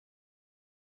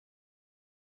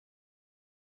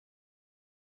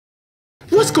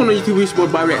What's going on YouTube? It's your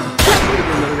boy Rap.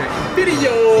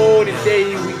 Video today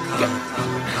we got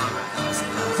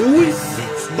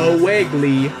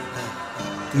Moewgli.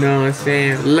 You know what I'm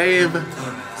saying? Live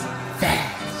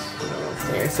fast. You know what I'm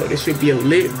saying? So this should be a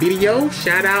lit video.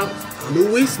 Shout out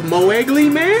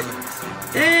Moewgli, man.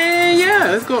 And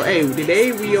yeah, let's go. Hey,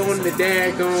 today we on the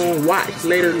daggone watch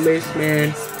later list,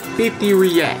 man. 50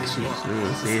 reactions, you know what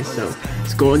I'm saying? So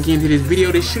let's go and get into this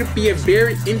video. This should be a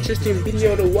very interesting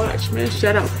video to watch, man.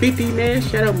 Shout out 50, man.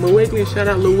 Shout out Moewgli. Shout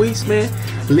out Luis, man.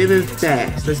 Living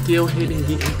fast. Let's go ahead and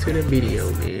get into the video,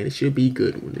 man. It should be a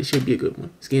good one. It should be a good one.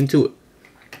 Let's get into it.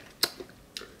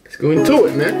 Let's go into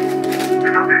it, man.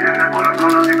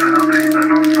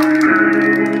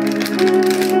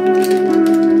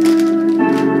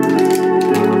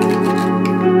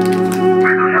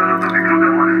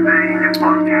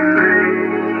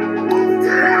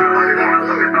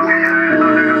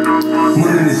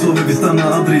 Vi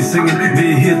stannar aldrig i sängen. Vi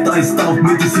är helt iced out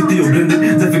mitt i city och bränder.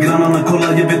 Därför grannarna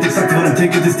kollar, jag vet exakt vad de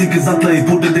tänker. Det sticker sattla i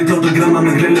porten, det är klart att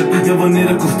grannarna gräller. Jag var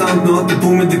nere konstant, nu att det på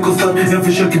mig det kostar. Jag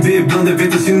försöker be ibland, jag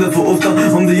vet jag syndar för ofta.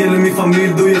 Om det gäller min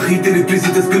familj, då jag skiter i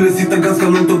priset. Jag skulle sitta ganska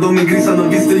långt och de är grisarna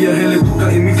visste. Jag heller koka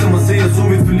i mix om man säger så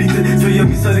vet för lite. För jag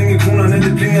missar ingen krona när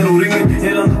det plingar och ringer.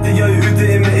 Hela natten jag är ute,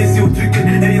 är med AC och trycker.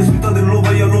 Nej jag slutade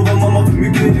lova, jag lovar mamma för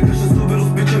mycket. Jag kanske sover och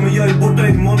spitchar men jag är borta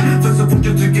imorgon. För så fort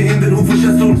jag trycker in den, hon får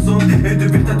känslor och sånt. Du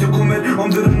vet att jag kommer om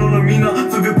det är någon av mina.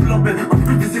 För vi är på lappen,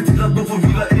 vi ser till att de får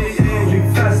vila. Liv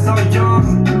fast, ja.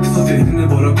 Så till henne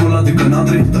bara kolla, du kan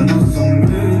aldrig hitta någon som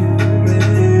mig.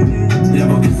 Jag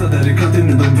var kissad där i kanten,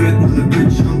 nu de vet man är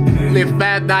bitch. Live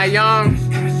fast, die young.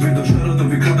 Vill de köra, de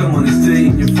vill klocka, man är stay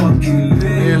in your fucking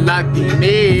lane. You're lucky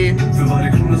me. För varje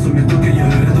krona som jag dockar, jag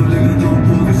är rädd att lägga dem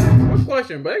på. One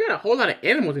question, bro. They got a whole lot of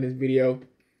animals in this video.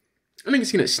 I think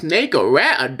seen a snake, a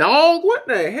rat, a dog. What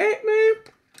the heck, man?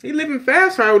 He living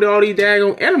fast right with all these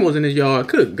daggone animals in his yard.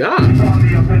 Good God.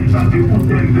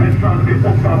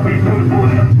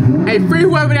 Hey, free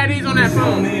whoever that is on that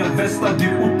phone.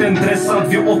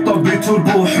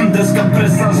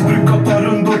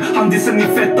 Handisen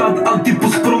är fettad, alltid på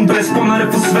språng. Brännspånare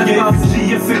på Sverige.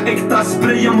 Vi är för äkta,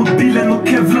 spraya mot bilen och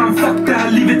kevlan. Fuck det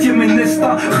här livet, ge mig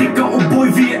nästa. Skicka och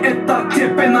boy, vi är etta.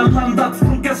 TP'n har landat,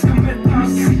 fråga ska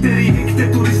mättas. Sitter i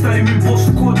häktet och ristar i min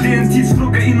postkod. Det är en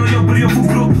tidsfråga innan jag börjar få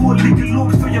gråt på. Ligger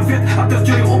lågt för jag vet att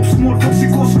jag är obsmål.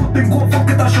 Toxikos, skotten går,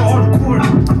 folket är så hardcore.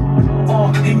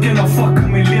 Ingen har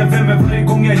fuckat mig, lever. Men varje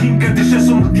gång jag hinkar, det känns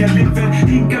som att jag lever.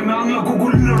 Hinkar med anglar,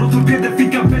 googolurar och torpeder.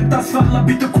 Fick jag väntas för alla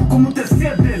byter koko mot en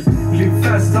sedel. Liv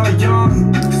fast,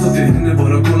 young. Så till henne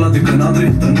bara kolla, du kan aldrig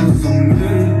hitta någon som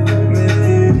mig.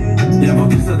 Jag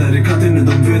var kissad där i kanten, nu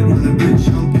de vet man är bitch.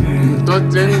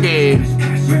 Dottern gay.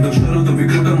 Vill de köra, de vill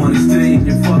klocka, man är stay in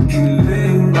your fucking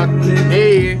lane. Fucking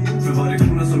hey. För varje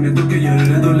krona som jag dockar, jag är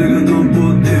rädd att lägga dem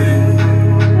på dig.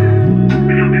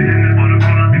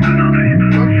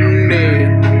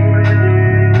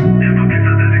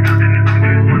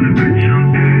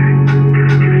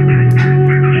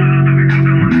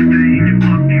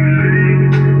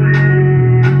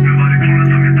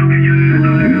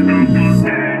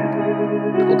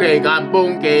 Okay, got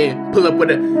Bonke. Pull up with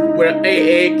a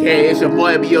AAK. It's your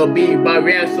boy B.O.B. by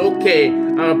Raps. Okay,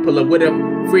 I'ma pull up with a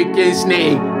freaking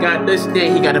snake. Got the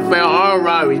snake. He got a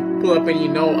Ferrari. Pull up and you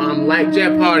know I'm like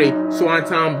Jeff Hardy.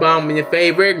 Swanton bomb and your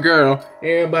favorite girl.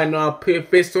 Everybody know I put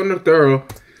fists on the throw.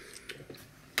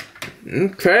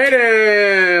 Okay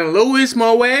then,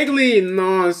 Moewgli. You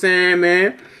know what I'm saying,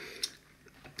 man?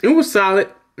 It was solid.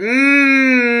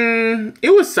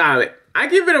 It was solid. I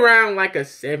give it around like a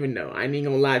 7 though. I ain't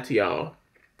gonna lie to y'all.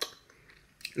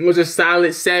 It was a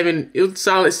solid 7. It was a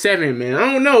solid 7, man.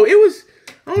 I don't know.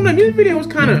 Music video was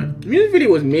music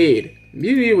video was mid.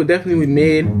 Music video was definitely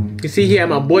mid. You see, he had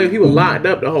my boy. He was locked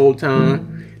up the whole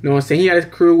time. You know what I'm saying? He had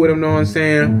his crew with him. Know what I'm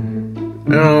saying?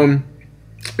 We don't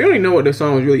even know what the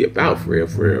song was really about for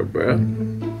real, bro. I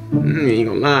ain't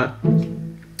gonna lie.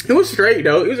 It was straight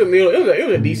though. It was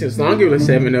a decent song. I'll give it a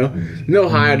 7 though. No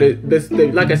higher.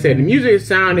 Like I said, the music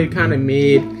sounded kind of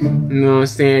mid. You know what I'm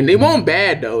saying? It wasn't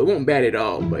bad though. It wasn't bad at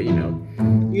all. But you know,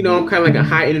 I'm kind of like a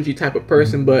high energy type of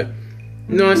person. But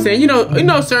you know what I'm saying? You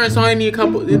know, certain songs need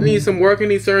it needs some work. It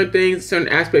needs certain things, certain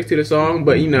aspects to the song.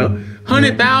 But you know,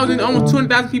 100,000, almost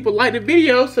 200,000 people liked the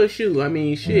video. So shoot, I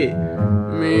mean, shit.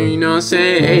 I mean, you know what I'm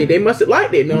saying? Hey, they must have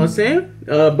liked it. You know what I'm saying?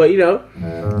 But you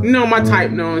know my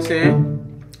type. You know what I'm saying?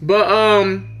 But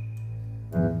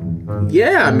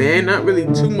yeah, man, not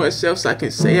really too much else I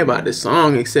can say about the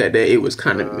song except that it was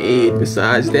kind of mid.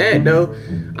 Besides that, though,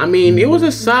 I mean, it was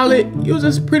a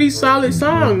pretty solid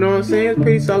song. You know what I'm saying? It's a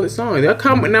pretty solid song. They'll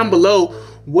comment down below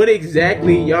what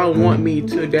exactly y'all want me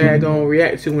to daggone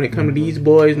react to when it comes to these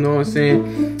boys, you know what I'm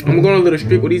saying? I'm going a little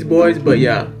strict with these boys, but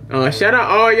yeah. Shout out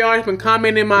all y'all that's been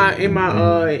commenting in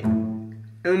my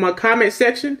comment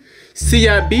section.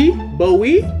 CIB,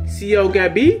 Bowie, CO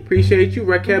Gabi, appreciate you,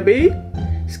 Rakabi,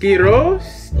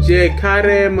 Skiros,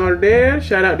 Jekare Morder,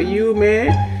 shout out to you,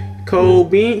 man. Cool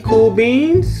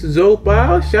Beans,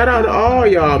 Zopal, shout out to all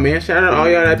y'all, man. Shout out to all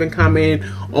y'all that been commenting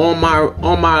on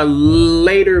my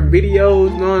later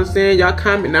videos, you know what I'm saying? Y'all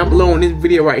comment down below on this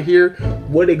video right here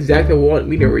what exactly want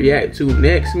me to react to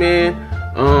next, man.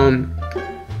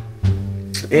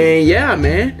 And yeah,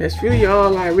 man, that's really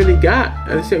all I really got.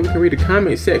 As I said, we can read the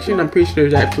comment section. I'm pretty sure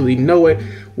there's absolutely no way.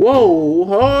 Whoa,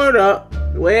 hold up.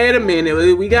 Wait a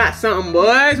minute. We got something,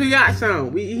 boys. We got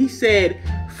something. He said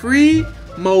free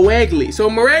Moewgli. So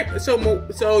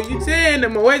you saying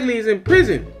that Moewgli is in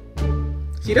prison?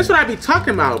 See, that's what I be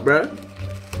talking about, bro.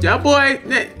 Y'all boy, I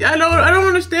don't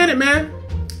understand it, man.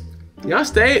 Y'all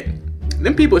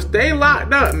them people stay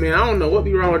locked up, man. I don't know what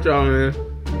be wrong with y'all, man.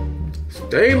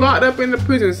 Stay locked up in the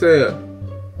prison cell.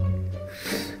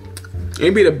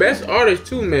 And be the best artist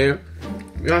too, man.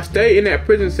 Y'all stay in that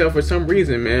prison cell for some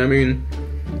reason, man. I mean,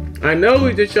 I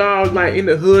know that y'all like in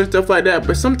the hood stuff like that,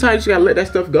 but sometimes you gotta let that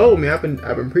stuff go, man.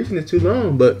 I've been preaching this too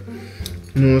long, but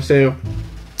you know what I'm saying?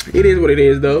 It is what it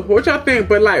is, though. What y'all think?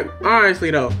 But like,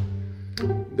 honestly though,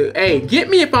 hey, get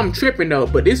me if I'm tripping though.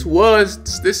 But this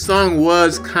song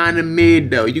was kind of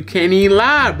mid though. You can't even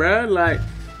lie, bro. Like.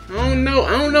 I don't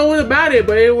know what about it,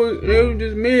 but it was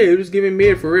just mid. It was giving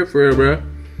mid for real, bro.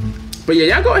 But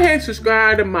yeah, y'all go ahead and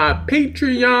subscribe to my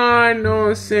Patreon, you know what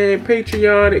I'm saying?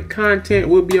 Patreon content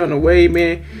will be on the way,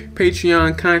 man.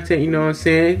 Patreon content, you know what I'm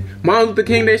saying? Martin Luther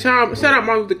King Day, shout out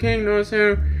Martin Luther King, you know what I'm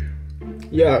saying?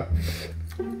 Yeah.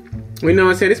 You know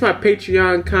what I'm saying? This is my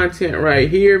Patreon content right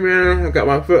here, man. I got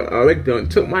my foot, they done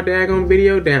took my daggone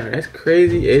video down. That's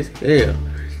crazy as hell.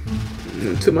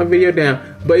 Took my video down.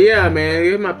 But yeah, man,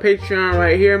 here's my Patreon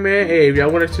right here, man. Hey, if y'all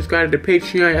want to subscribe to the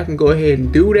Patreon, y'all can go ahead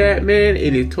and do that, man.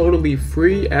 It is totally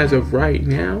free as of right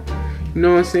now. You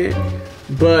know what I'm saying?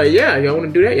 But yeah, y'all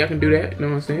want to do that, y'all can do that. You know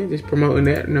what I'm saying? Just promoting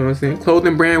that, you know what I'm saying?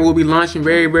 Clothing brand will be launching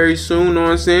very, very soon, you know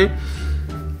what I'm saying?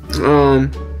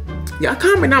 Y'all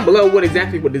comment down below what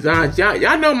designs.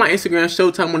 Y'all know my Instagram,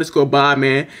 Showtime_Bob,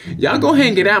 man. Y'all go ahead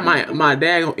and get out my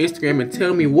daggone Instagram and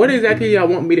tell me what exactly y'all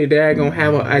want me to daggone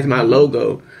have as my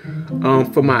logo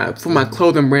for my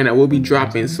clothing brand that will be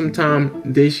dropping sometime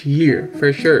this year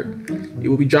for sure. It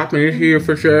will be dropping this year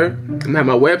for sure. I'm gonna have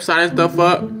my website and stuff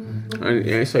up,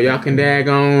 and so y'all can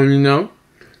daggone, you know,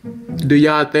 do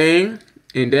y'all thing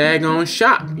and daggone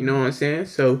shop. You know what I'm saying?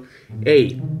 So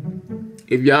hey.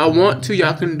 If y'all want to,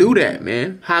 y'all can do that,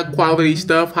 man. High quality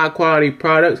stuff, high quality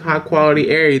products, high quality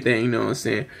everything, you know what I'm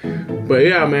saying? But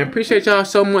yeah, man, appreciate y'all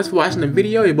so much for watching the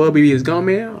video. Your boy BB is gone,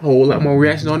 man. A whole lot more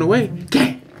reactions on the way. Gang!